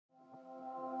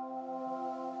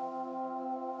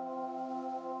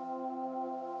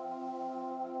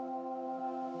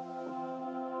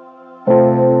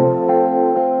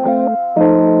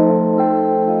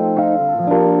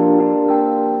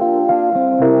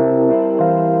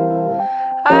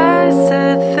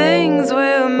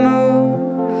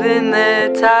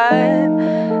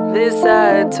this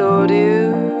I told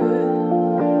you.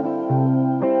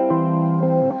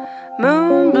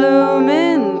 Moonbloom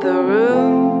in the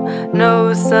room,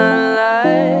 no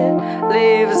sunlight,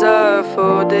 leaves are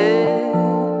folded.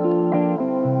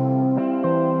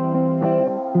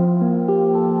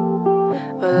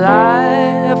 Well,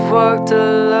 I've walked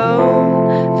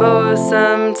alone for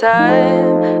some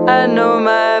time. I know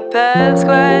my path's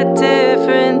quite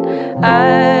different.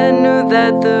 I knew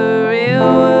that the real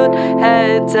world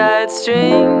had tied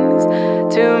strings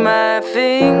to my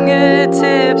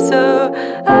fingertips, so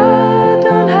I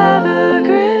don't have a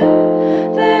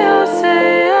grip. They all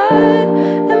say I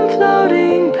am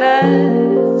floating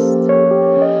past.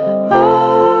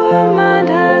 Oh, her mind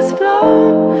has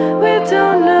flown. We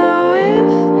don't know if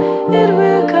it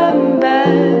will come back.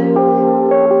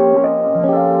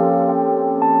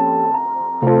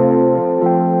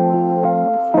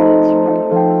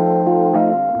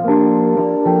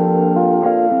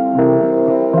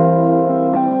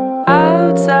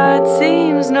 Outside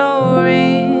seems no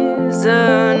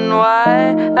reason why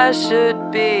I should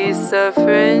be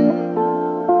suffering.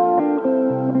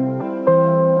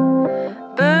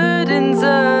 Burdens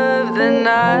of the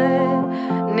night,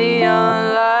 neon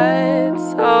lights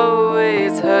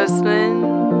always hustling.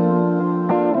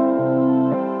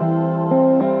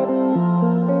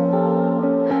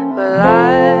 Well,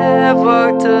 I've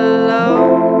walked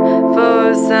alone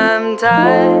for some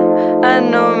time. I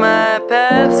know my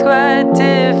path's quite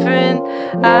different.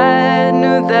 I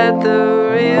knew that the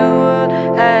real world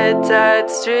had tied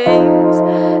strings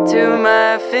to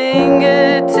my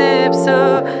fingertips, so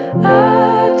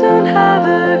I don't have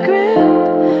a grip.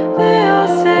 They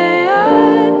all say I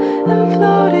am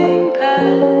floating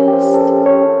past.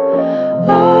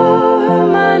 Oh, her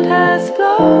mind has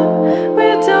flown. We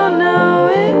don't know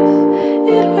if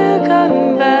it will come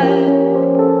back.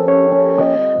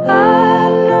 I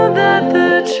know that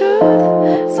the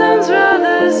truth sounds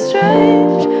rather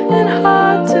strange and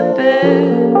hard to bear.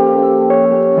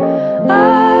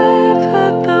 I've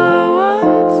hurt the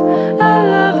ones I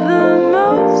love the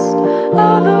most,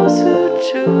 all those who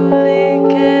truly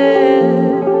care.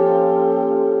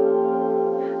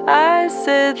 I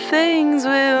said things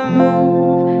will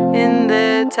move in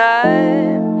their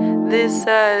time, this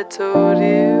I told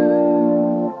you.